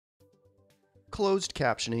Closed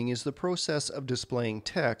captioning is the process of displaying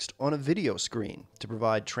text on a video screen to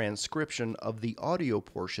provide transcription of the audio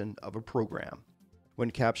portion of a program.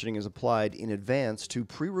 When captioning is applied in advance to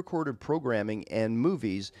pre-recorded programming and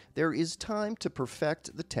movies, there is time to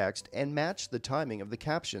perfect the text and match the timing of the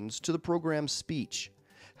captions to the program's speech.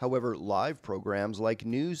 However, live programs like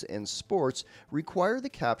news and sports require the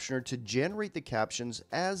captioner to generate the captions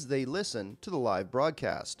as they listen to the live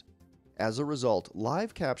broadcast. As a result,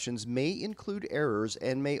 live captions may include errors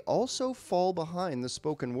and may also fall behind the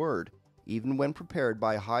spoken word, even when prepared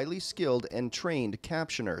by highly skilled and trained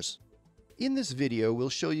captioners. In this video, we'll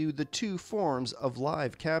show you the two forms of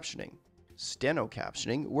live captioning. Steno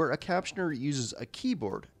captioning, where a captioner uses a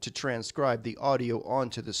keyboard to transcribe the audio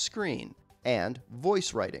onto the screen, and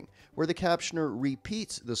voice writing, where the captioner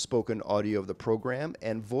repeats the spoken audio of the program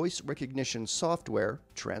and voice recognition software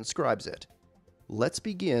transcribes it. Let's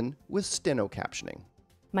begin with steno captioning.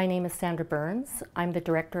 My name is Sandra Burns. I'm the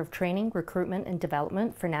Director of Training, Recruitment and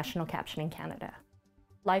Development for National Captioning Canada.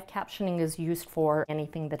 Live captioning is used for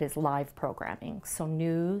anything that is live programming, so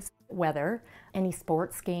news, weather, any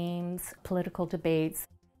sports games, political debates.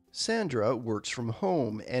 Sandra works from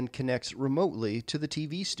home and connects remotely to the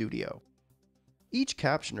TV studio. Each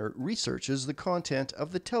captioner researches the content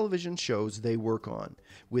of the television shows they work on.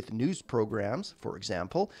 With news programs, for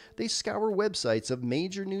example, they scour websites of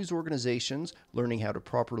major news organizations, learning how to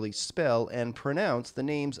properly spell and pronounce the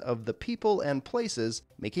names of the people and places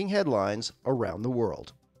making headlines around the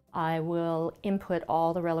world. I will input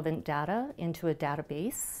all the relevant data into a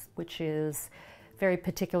database, which is very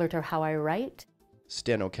particular to how I write.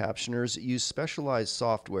 Steno captioners use specialized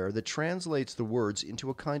software that translates the words into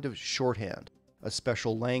a kind of shorthand, a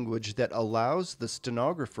special language that allows the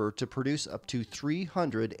stenographer to produce up to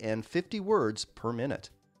 350 words per minute.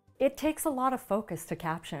 It takes a lot of focus to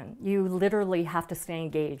caption. You literally have to stay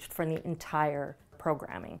engaged for the entire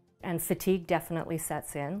programming. And fatigue definitely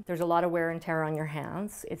sets in. There's a lot of wear and tear on your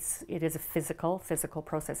hands. It is a physical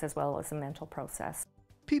process as well as a mental process.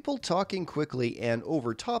 People talking quickly and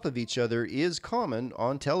over top of each other is common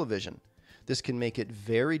on television. This can make it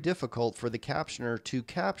very difficult for the captioner to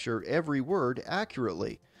capture every word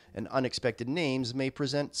accurately, and unexpected names may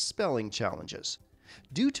present spelling challenges.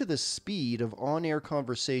 Due to the speed of on-air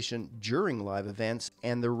conversation during live events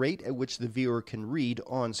and the rate at which the viewer can read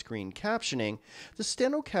on-screen captioning, the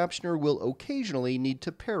steno captioner will occasionally need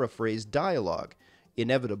to paraphrase dialogue.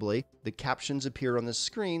 Inevitably, the captions appear on the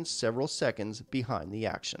screen several seconds behind the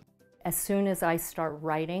action. As soon as I start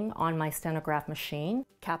writing on my stenograph machine,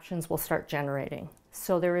 captions will start generating.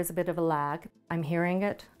 So there is a bit of a lag. I'm hearing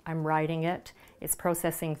it, I'm writing it, it's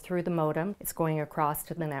processing through the modem, it's going across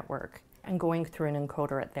to the network, and going through an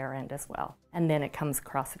encoder at their end as well. And then it comes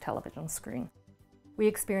across the television screen. We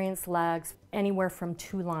experience lags anywhere from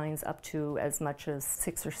 2 lines up to as much as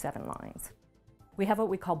 6 or 7 lines. We have what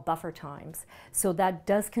we call buffer times, so that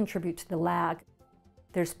does contribute to the lag.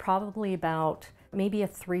 There's probably about maybe a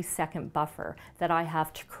 3-second buffer that I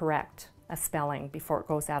have to correct a spelling before it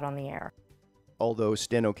goes out on the air. Although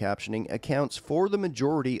steno captioning accounts for the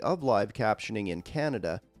majority of live captioning in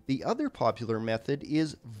Canada, the other popular method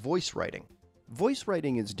is voice writing. Voice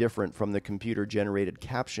writing is different from the computer-generated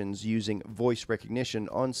captions using voice recognition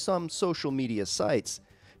on some social media sites.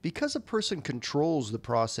 Because a person controls the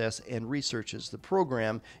process and researches the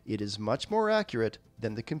program, it is much more accurate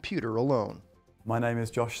than the computer alone. My name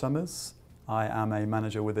is Josh Summers. I am a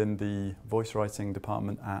manager within the voice writing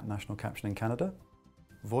department at National Captioning Canada.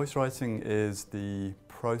 Voice writing is the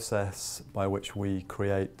process by which we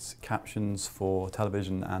create captions for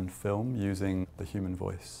television and film using the human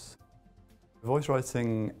voice. Voice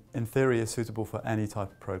writing, in theory, is suitable for any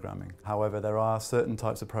type of programming. However, there are certain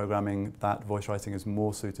types of programming that voice writing is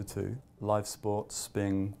more suited to, live sports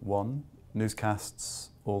being one, newscasts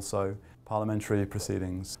also, parliamentary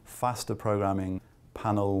proceedings. Faster programming,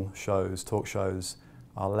 panel shows, talk shows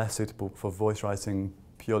are less suitable for voice writing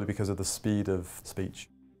purely because of the speed of speech.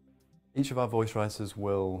 Each of our voice writers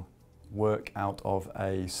will work out of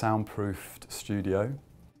a soundproofed studio.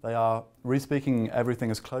 They are re-speaking everything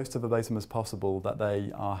as close to verbatim as possible that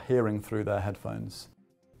they are hearing through their headphones.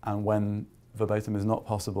 And when verbatim is not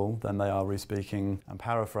possible, then they are re-speaking and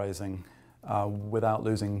paraphrasing without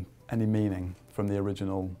losing any meaning from the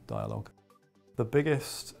original dialogue. The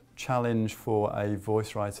biggest challenge for a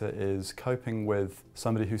voice writer is coping with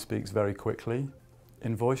somebody who speaks very quickly.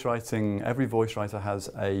 In voice writing, every voice writer has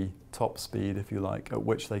a top speed, if you like, at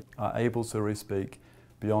which they are able to re-speak,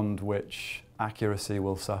 beyond which accuracy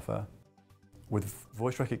will suffer. With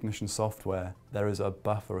voice recognition software, there is a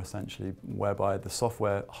buffer essentially whereby the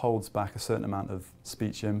software holds back a certain amount of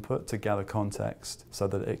speech input to gather context so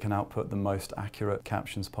that it can output the most accurate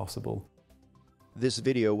captions possible. This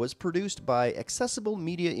video was produced by Accessible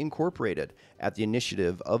Media Incorporated at the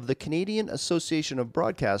initiative of the Canadian Association of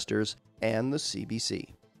Broadcasters and the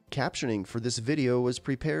CBC. Captioning for this video was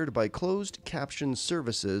prepared by Closed Caption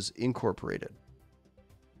Services Incorporated.